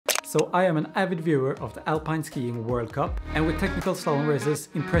So I am an avid viewer of the Alpine Skiing World Cup, and with technical slalom races,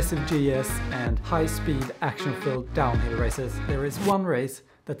 impressive GS and high-speed action-filled downhill races, there is one race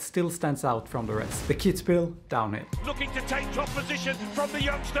that still stands out from the rest, the Kitzbühel downhill. Looking to take top position from the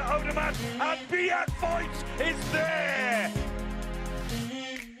youngster Odermatt, and Beat Fights is there!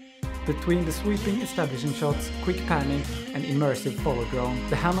 Between the sweeping establishing shots, quick panning and immersive follow drone,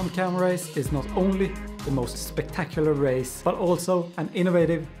 the Hanon Cam race is not only the most spectacular race, but also an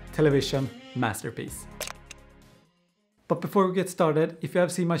innovative television masterpiece. But before we get started, if you have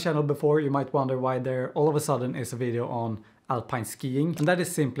seen my channel before, you might wonder why there all of a sudden is a video on alpine skiing. And that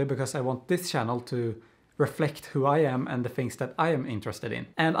is simply because I want this channel to reflect who I am and the things that I am interested in.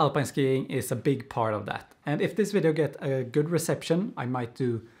 And alpine skiing is a big part of that. And if this video gets a good reception, I might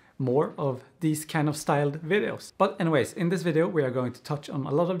do more of these kind of styled videos. But anyways, in this video we are going to touch on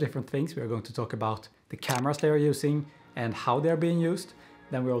a lot of different things. We are going to talk about the cameras they are using and how they are being used.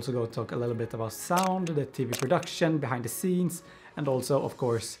 Then we're also going to talk a little bit about sound, the TV production, behind the scenes, and also of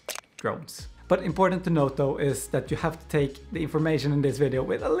course drones. But important to note though is that you have to take the information in this video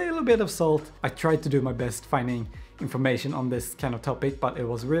with a little bit of salt. I tried to do my best finding information on this kind of topic, but it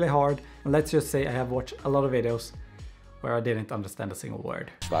was really hard. And let's just say I have watched a lot of videos where I didn't understand a single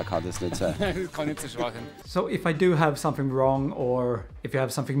word. So if I do have something wrong, or if you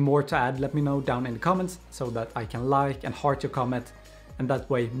have something more to add, let me know down in the comments so that I can like and heart your comment, and that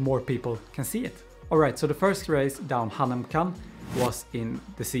way more people can see it. Alright, so the first race down Hanon Cam was in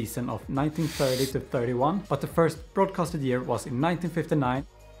the season of 1930 to 31, but the first broadcasted year was in 1959.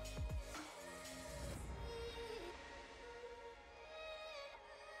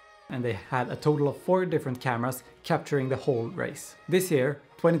 And they had a total of 4 different cameras capturing the whole race. This year,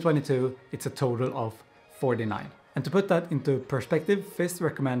 2022, it's a total of 49. And to put that into perspective, FIS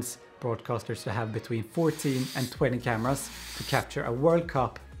recommends broadcasters to have between 14 and 20 cameras to capture a World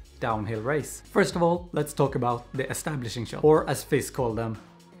Cup downhill race. First of all, let's talk about the establishing shot, or as FIS call them,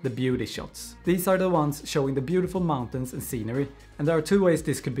 the beauty shots. These are the ones showing the beautiful mountains and scenery, and there are 2 ways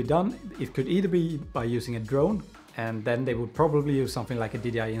this could be done. It could either be by using a drone, and then they would probably use something like a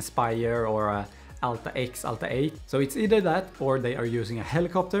DJI Inspire or a Alta X, Alta 8. So it's either that, or they are using a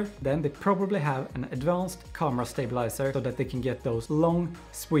helicopter. Then they probably have an advanced camera stabilizer so that they can get those long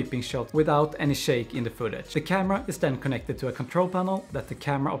sweeping shots without any shake in the footage. The camera is then connected to a control panel that the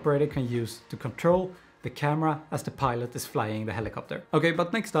camera operator can use to control the camera as the pilot is flying the helicopter. Okay,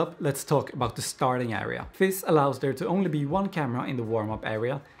 but next up, let's talk about the starting area. FIS allows there to only be 1 camera in the warm-up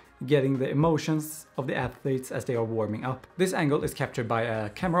area, getting the emotions of the athletes as they are warming up. This angle is captured by a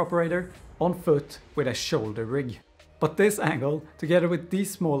camera operator on foot with a shoulder rig. But this angle, together with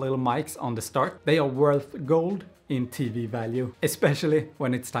these small little mics on the start, they are worth gold in TV value, especially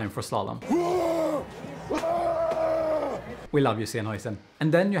when it's time for slalom. We love you, Senhuisen.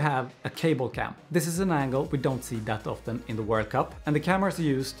 And then you have a cable cam. This is an angle we don't see that often in the World Cup, and the cameras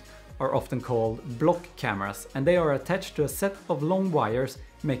used are often called block cameras, and they are attached to a set of long wires,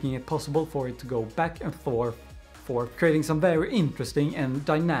 making it possible for it to go back and forth, creating some very interesting and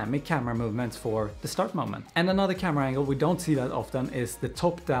dynamic camera movements for the start moment. And another camera angle we don't see that often is the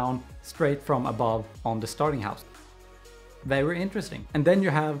top down, straight from above on the starting house. Very interesting. And then you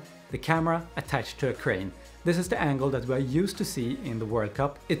have the camera attached to a crane. This is the angle that we are used to see in the World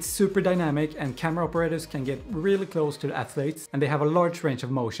Cup. It's super dynamic and camera operators can get really close to the athletes, and they have a large range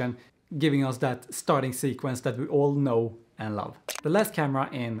of motion, giving us that starting sequence that we all know and love. The last camera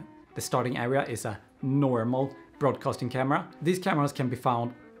in the starting area is a normal broadcasting camera. These cameras can be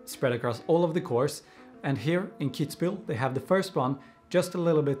found spread across all of the course, and here in Kitzbühel they have the first one just a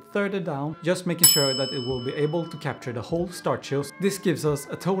little bit further down, just making sure that it will be able to capture the whole start shows. This gives us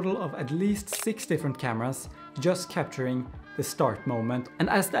a total of at least 6 different cameras just capturing the start moment. And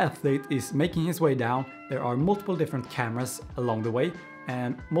as the athlete is making his way down, there are multiple different cameras along the way,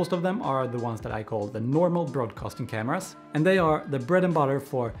 and most of them are the ones that I call the normal broadcasting cameras, and they are the bread and butter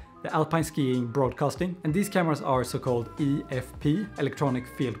for the alpine skiing broadcasting. And these cameras are so-called EFP, electronic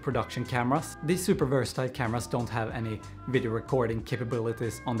field production cameras. These super versatile cameras don't have any video recording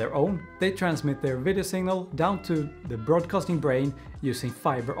capabilities on their own. They transmit their video signal down to the broadcasting brain using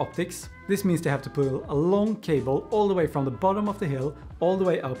fiber optics. This means they have to pull a long cable all the way from the bottom of the hill all the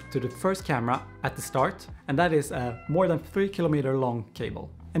way up to the first camera at the start, and that is a more than 3 kilometer long cable.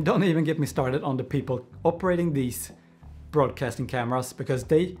 And don't even get me started on the people operating these broadcasting cameras, because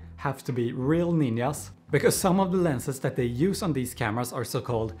they have to be real ninjas, because some of the lenses that they use on these cameras are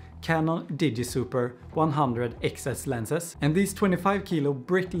so-called Canon Digi-Super 100 XS lenses, and these 25 kilo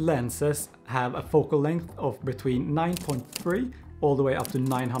brick lenses have a focal length of between 9.3 all the way up to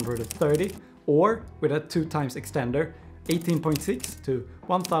 930, or with a 2x extender 18.6 to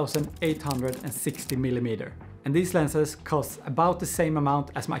 1860 millimeter. And these lenses cost about the same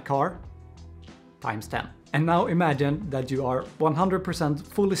amount as my car, times 10. And now imagine that you are 100%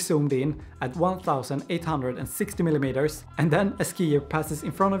 fully zoomed in at 1860 millimeters, and then a skier passes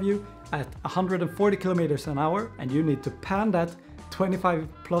in front of you at 140 kilometers an hour, and you need to pan that 25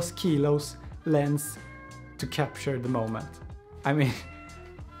 plus kilos lens to capture the moment. I mean,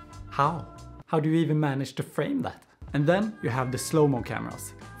 how? How do you even manage to frame that? And then you have the slow-mo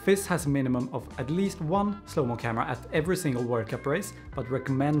cameras. FIS has a minimum of at least one slow-mo camera at every single World Cup race, but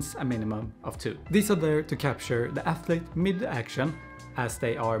recommends a minimum of 2. These are there to capture the athlete mid-action as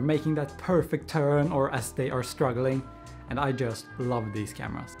they are making that perfect turn or as they are struggling, and I just love these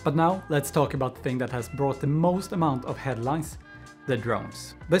cameras. But now let's talk about the thing that has brought the most amount of headlines, the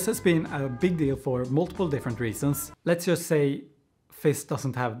drones. This has been a big deal for multiple different reasons. Let's just say FIS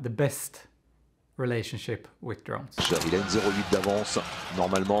doesn't have the best relationship with drones. Il a une 0,8 d'avance,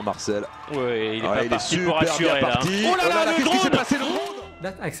 normalement Marcel. Oui, il est pas parti super pour assurer bien là. parti. Oh là là, le qu'est-ce qui s'est drone! passé, le drone?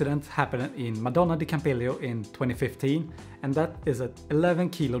 That accident happened in Madonna di Campiglio in 2015, and that is an 11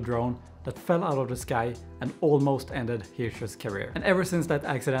 kilo drone that fell out of the sky and almost ended Hirscher's career. And ever since that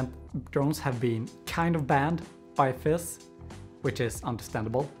accident, drones have been kind of banned by FIS, which is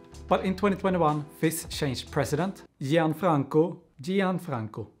understandable. But in 2021, FIS changed president. Gianfranco,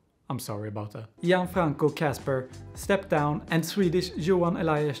 I'm sorry about that. Gianfranco Casper stepped down, and Swedish Johan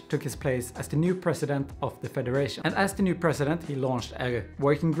Elias took his place as the new president of the federation. And as the new president, he launched a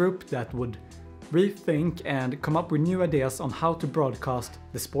working group that would rethink and come up with new ideas on how to broadcast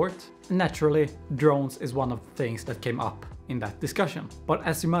the sport. Naturally, drones is one of the things that came up in that discussion. But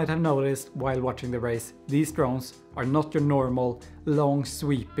as you might have noticed while watching the race, these drones are not your normal long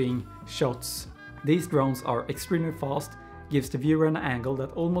sweeping shots. These drones are extremely fast, gives the viewer an angle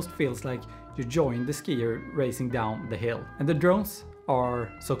that almost feels like you join the skier racing down the hill. And the drones are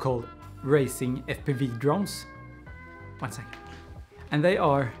so-called racing FPV drones. One second. And they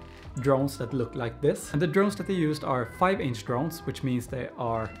are drones that look like this. And the drones that they used are 5-inch drones, which means they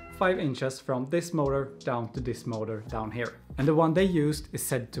are 5 inches from this motor down to this motor down here. And the one they used is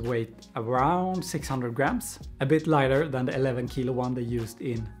said to weigh around 600 grams, a bit lighter than the 11 kilo one they used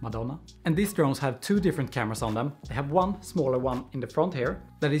in Madonna. And these drones have 2 different cameras on them. They have one smaller one in the front here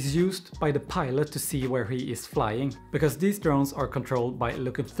that is used by the pilot to see where he is flying, because these drones are controlled by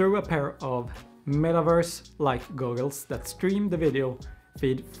looking through a pair of metaverse-like goggles that stream the video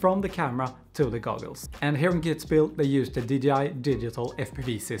feed from the camera to the goggles. And here in Kitzbühel they use the DJI digital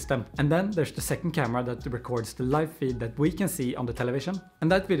FPV system. And then there's the second camera that records the live feed that we can see on the television. And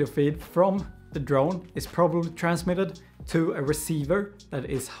that video feed from the drone is probably transmitted to a receiver that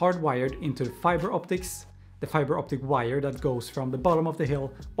is hardwired into the fiber optic wire that goes from the bottom of the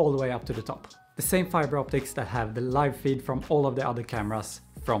hill all the way up to the top. The same fiber optics that have the live feed from all of the other cameras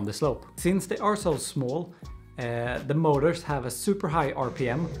from the slope. Since they are so small, the motors have a super high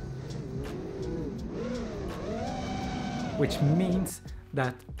RPM, which means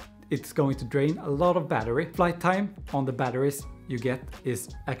that it's going to drain a lot of battery. Flight time on the batteries you get is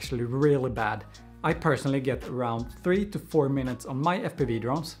actually really bad. I personally get around 3 to 4 minutes on my FPV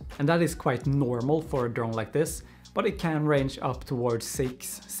drones, and that is quite normal for a drone like this, but it can range up towards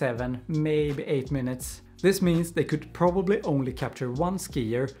 6, 7, maybe 8 minutes. This means they could probably only capture 1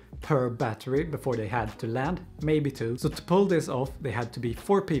 skier per battery before they had to land, maybe 2. So to pull this off, they had to be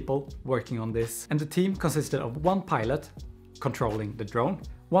 4 people working on this. And the team consisted of 1 pilot controlling the drone,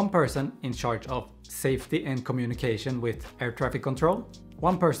 1 person in charge of safety and communication with air traffic control,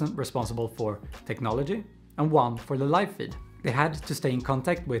 1 person responsible for technology, and 1 for the live feed. They had to stay in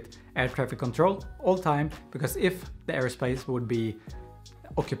contact with air traffic control all the time, because if the airspace would be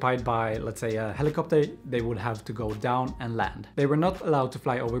occupied by, let's say, a helicopter, they would have to go down and land. They were not allowed to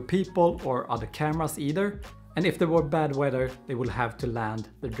fly over people or other cameras either, and if there were bad weather, they would have to land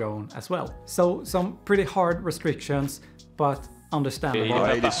the drone as well. So some pretty hard restrictions, but understandable.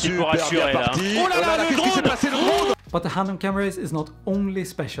 But the Handheld camera is not only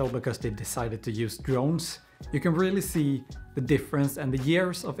special because they decided to use drones. You can really see the difference and the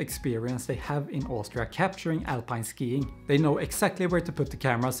years of experience they have in Austria capturing alpine skiing. They know exactly where to put the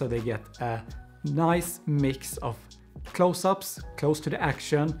camera, so they get a nice mix of close-ups, close to the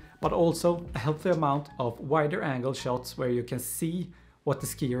action, but also a healthy amount of wider angle shots where you can see what the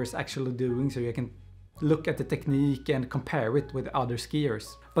skier is actually doing, so you can look at the technique and compare it with other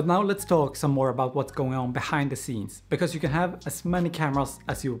skiers. But now let's talk some more about what's going on behind the scenes, because you can have as many cameras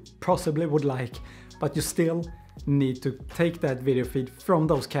as you possibly would like, but you still need to take that video feed from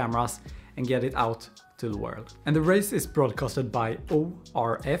those cameras and get it out to the world. And the race is broadcasted by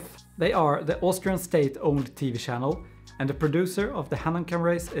ORF. They are the Austrian state-owned TV channel, And the producer of the Hahnenkamm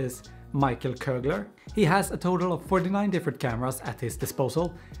race is Michael Kögler. He has a total of 49 different cameras at his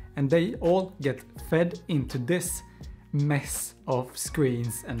disposal, and they all get fed into this mess of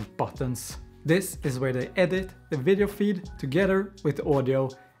screens and buttons. This is where they edit the video feed together with the audio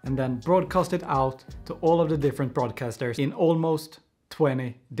and then broadcast it out to all of the different broadcasters in almost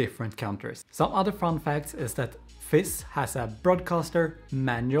 20 different countries. Some other fun facts is that FIS has a broadcaster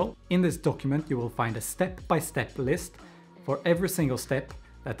manual. In this document you will find a step-by-step list for every single step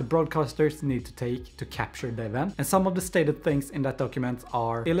that the broadcasters need to take to capture the event. And some of the stated things in that document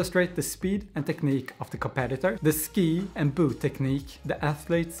are: illustrate the speed and technique of the competitor, the ski and boot technique, the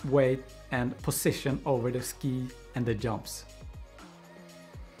athlete's weight and position over the ski and the jumps,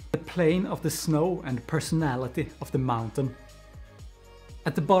 the plane of the snow and the personality of the mountain.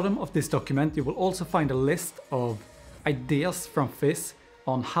 At the bottom of this document you will also find a list of ideas from FIS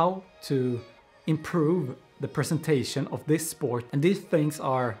on how to improve the presentation of this sport, and these things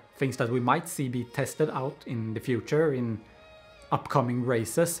are things that we might see be tested out in the future in upcoming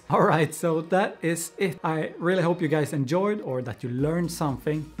races. Alright, so that is it. I really hope you guys enjoyed or that you learned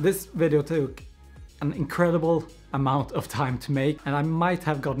something. This video took an incredible amount of time to make, and I might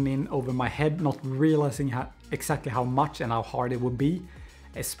have gotten in over my head, not realizing exactly how much and how hard it would be,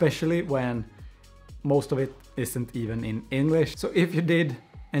 especially when most of it isn't even in English. So if you did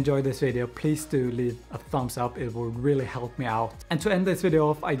enjoy this video, please do leave a thumbs up, it would really help me out. And to end this video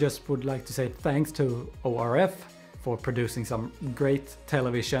off, I just would like to say thanks to ORF for producing some great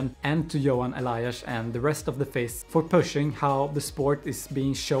television, and to Johan Elias and the rest of the FIS for pushing how the sport is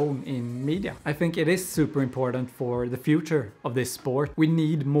being shown in media. I think it is super important for the future of this sport. We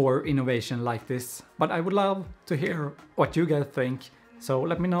need more innovation like this, but I would love to hear what you guys think, so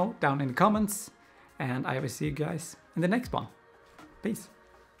let me know down in the comments, and I will see you guys in the next one. Peace.